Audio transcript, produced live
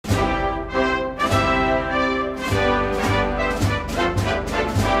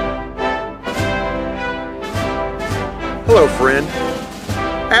Hello, friend.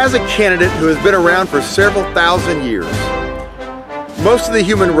 As a candidate who has been around for several thousand years, most of the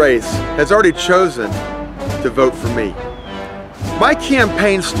human race has already chosen to vote for me. My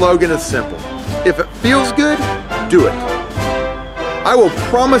campaign slogan is simple. If it feels good, do it. I will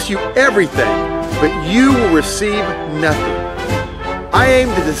promise you everything, but you will receive nothing. I aim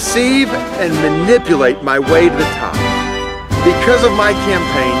to deceive and manipulate my way to the top. Because of my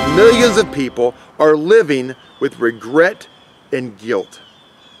campaign, millions of people are living with regret and guilt.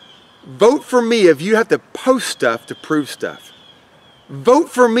 Vote for me if you have to post stuff to prove stuff. Vote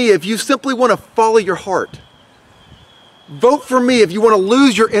for me if you simply want to follow your heart. Vote for me if you want to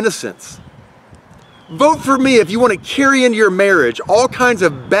lose your innocence. Vote for me if you want to carry into your marriage all kinds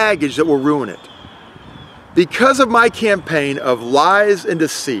of baggage that will ruin it. Because of my campaign of lies and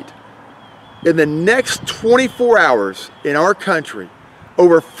deceit, in the next 24 hours in our country,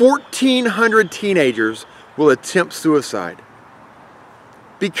 over 1,400 teenagers will attempt suicide.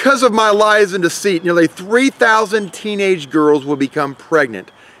 Because of my lies and deceit, nearly 3,000 teenage girls will become pregnant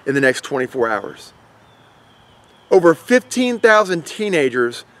in the next 24 hours. Over 15,000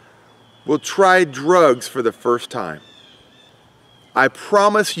 teenagers will try drugs for the first time. I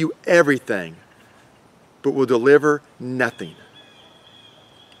promise you everything, but will deliver nothing.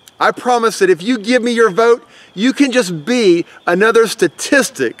 I promise that if you give me your vote, you can just be another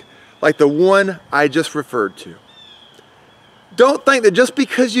statistic like the one I just referred to. Don't think that just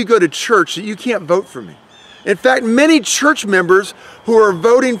because you go to church that you can't vote for me. In fact, many church members who are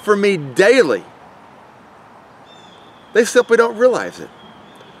voting for me daily, they simply don't realize it.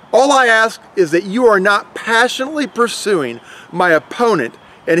 All I ask is that you are not passionately pursuing my opponent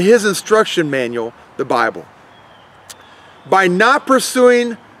and his instruction manual, the Bible. By not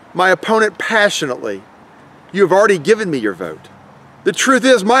pursuing my opponent passionately, you have already given me your vote. The truth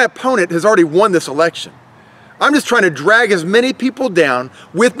is, my opponent has already won this election. I'm just trying to drag as many people down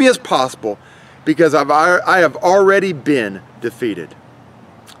with me as possible because I have already been defeated.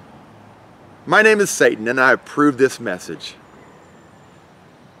 My name is Satan, and I approve this message.